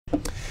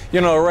You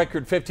know, a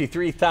record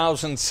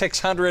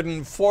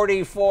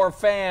 53,644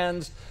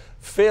 fans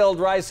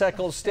filled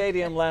Rice-Eccles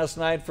Stadium last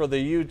night for the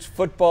Utes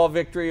football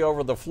victory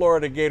over the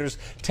Florida Gators.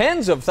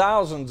 Tens of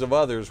thousands of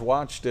others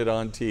watched it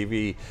on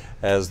TV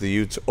as the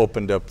Utes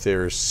opened up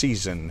their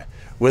season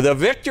with a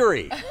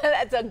victory.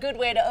 That's a good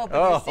way to open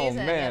the season.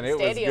 Oh man, it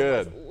was good. The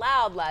stadium was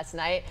loud last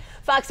night.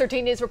 Fox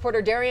 13 News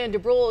reporter Darian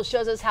DeBrule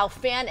shows us how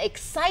fan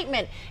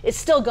excitement is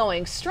still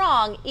going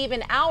strong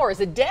even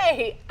hours a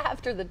day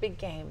after the big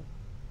game.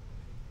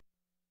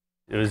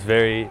 It was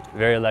very,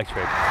 very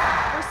electric.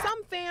 For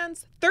some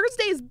fans,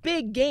 Thursday's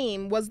big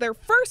game was their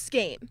first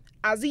game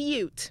as a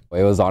Ute.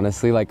 It was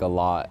honestly like a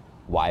lot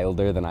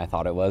wilder than I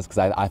thought it was,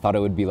 because I thought it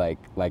would be like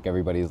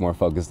everybody's more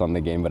focused on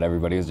the game, but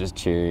everybody was just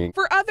cheering.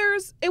 For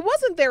others, it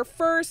wasn't their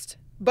first,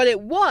 but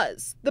it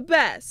was the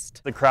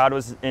best. The crowd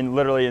was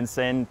literally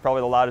insane,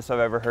 probably the loudest I've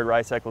ever heard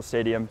Rice-Eccles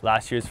Stadium.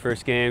 Last year's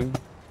first game,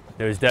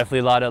 there was definitely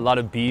a lot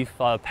of beef,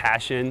 a lot of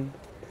passion.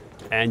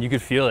 And you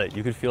could feel it.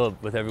 You could feel it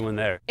with everyone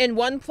there. And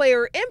one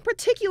player in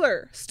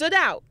particular stood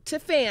out to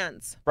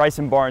fans.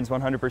 Bryson Barnes,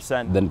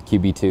 100%. Then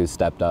QB2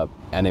 stepped up,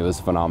 and it was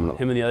phenomenal.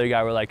 Him and the other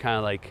guy were kind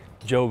of like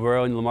Joe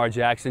Burrow and Lamar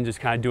Jackson, just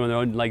kind of doing their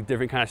own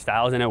different kind of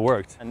styles, and it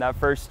worked. And that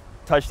first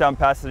touchdown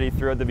pass that he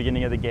threw at the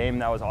beginning of the game,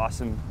 that was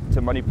awesome. To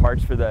Money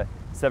Parks for the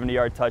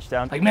 70-yard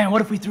touchdown. Like, man,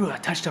 what if we threw a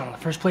touchdown on the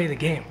first play of the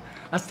game?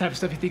 That's the type of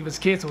stuff you think of as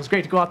kids, so it was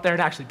great to go out there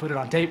and actually put it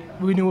on tape.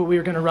 We knew what we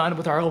were going to run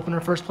with our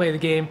opener first play of the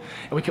game,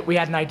 and we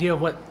had an idea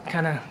of what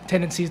kind of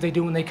tendencies they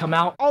do when they come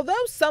out.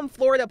 Although some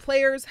Florida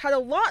players had a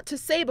lot to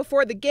say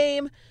before the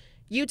game,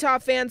 Utah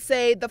fans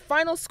say the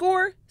final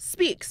score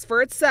speaks for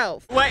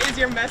itself. What is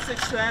your message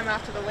to them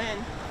after the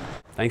win?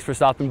 Thanks for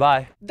stopping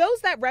by.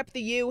 Those that rep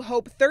the U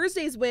hope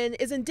Thursday's win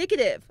is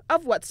indicative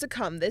of what's to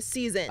come this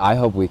season. I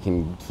hope we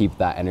can keep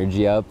that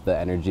energy up, the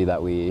energy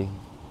that we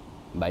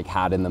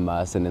had in the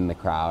muss and in the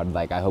crowd.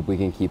 I hope we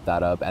can keep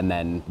that up, and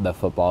then the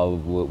football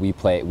we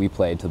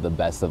play to the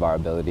best of our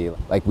ability.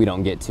 We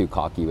don't get too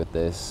cocky with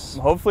this.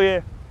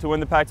 Hopefully to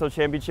win the Pac-12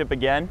 championship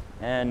again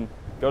and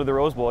go to the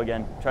Rose Bowl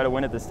again. Try to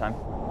win it this time.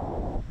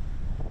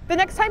 The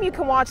next time you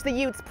can watch the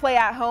Utes play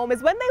at home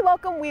is when they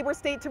welcome Weber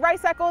State to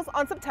Rice-Eccles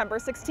on September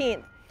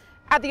 16th.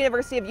 At the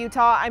University of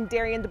Utah, I'm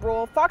Darian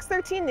DeBrule, Fox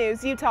 13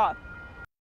 News, Utah.